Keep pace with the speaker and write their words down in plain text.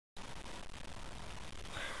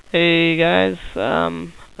Hey guys,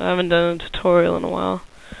 I haven't done a tutorial in a while,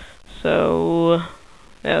 so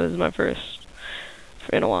yeah, this is my first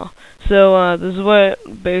in a while. So this is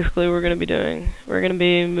what basically we're going to be doing. We're going to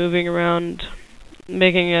be moving around,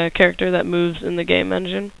 making a character that moves in the game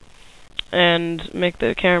engine, and make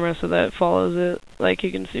the camera so that it follows it, like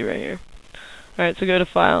you can see right here. Alright, so go to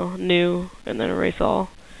File, New, and then Erase All.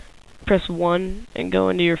 Press 1 and go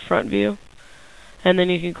into your front view, and then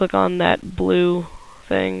you can click on that blue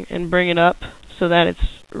thing and bring it up so that it's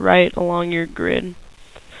right along your grid,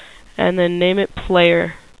 and then name it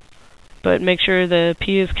Player, but make sure the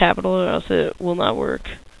P is capital or else it will not work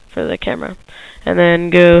for the camera. And then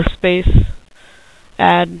go space,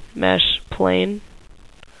 add mesh plane,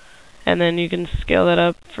 and then you can scale that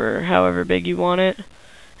up for however big you want it.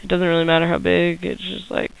 It doesn't really matter how big, it's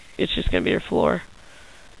just gonna be your floor.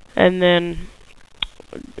 And then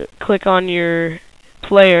click on your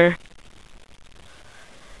player,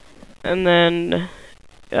 and then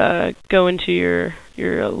go into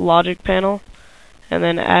your logic panel, and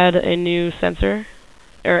then add a new sensor,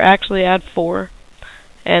 or actually add 4,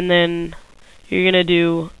 and then you're gonna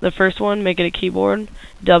do the first one, make it a keyboard,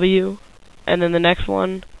 W, and then the next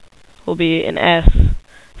one will be an S,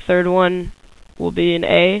 third one will be an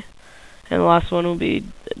A, and the last one will be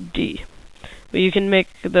D. But you can make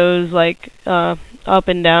those like up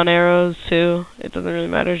and down arrows too. It doesn't really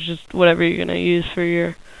matter, it's just whatever you're gonna use for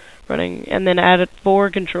your running. And then add 4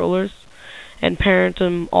 controllers and parent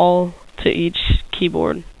them all to each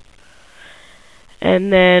keyboard.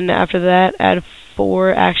 And then after that, add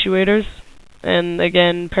 4 actuators, and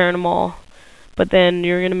again parent them all. But then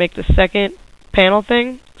you're gonna make the second panel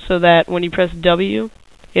thing so that when you press W,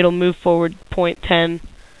 it'll move forward 0.10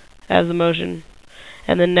 as the motion.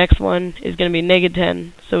 And the next one is going to be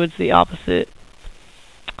 -10, so it's the opposite.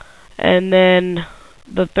 And then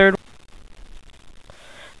the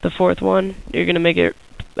fourth one, you're going to make it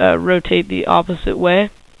rotate the opposite way.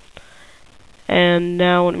 And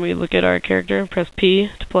now when we look at our character, press P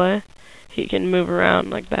to play, he can move around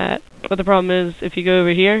like that. But the problem is, if you go over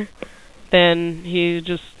here, then you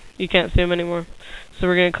can't see him anymore. So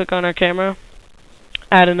we're going to click on our camera,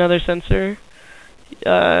 add another sensor. You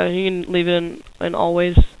can leave it in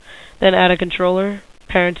always. Then add a controller,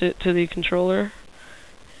 parent it to the controller,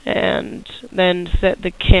 and then set the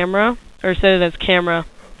camera, or set it as camera,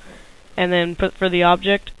 and then put for the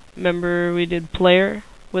object, remember we did player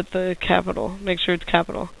with the capital, make sure it's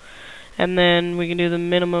capital. And then we can do the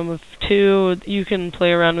minimum of 2. You can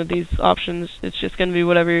play around with these options, it's just going to be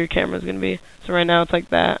whatever your camera is going to be. So right now it's like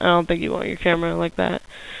that. I don't think you want your camera like that.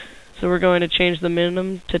 So we're going to change the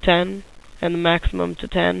minimum to 10 and the maximum to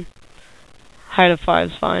 10. Height of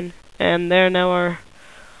 5 is fine. And there, now our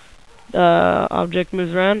object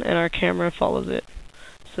moves around and our camera follows it.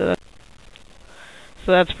 So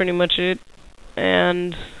that's pretty much it.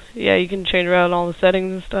 And yeah, you can change around all the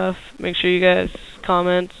settings and stuff. Make sure you guys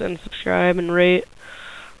comment and subscribe and rate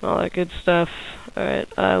and all that good stuff. Alright,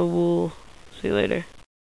 I will see you later.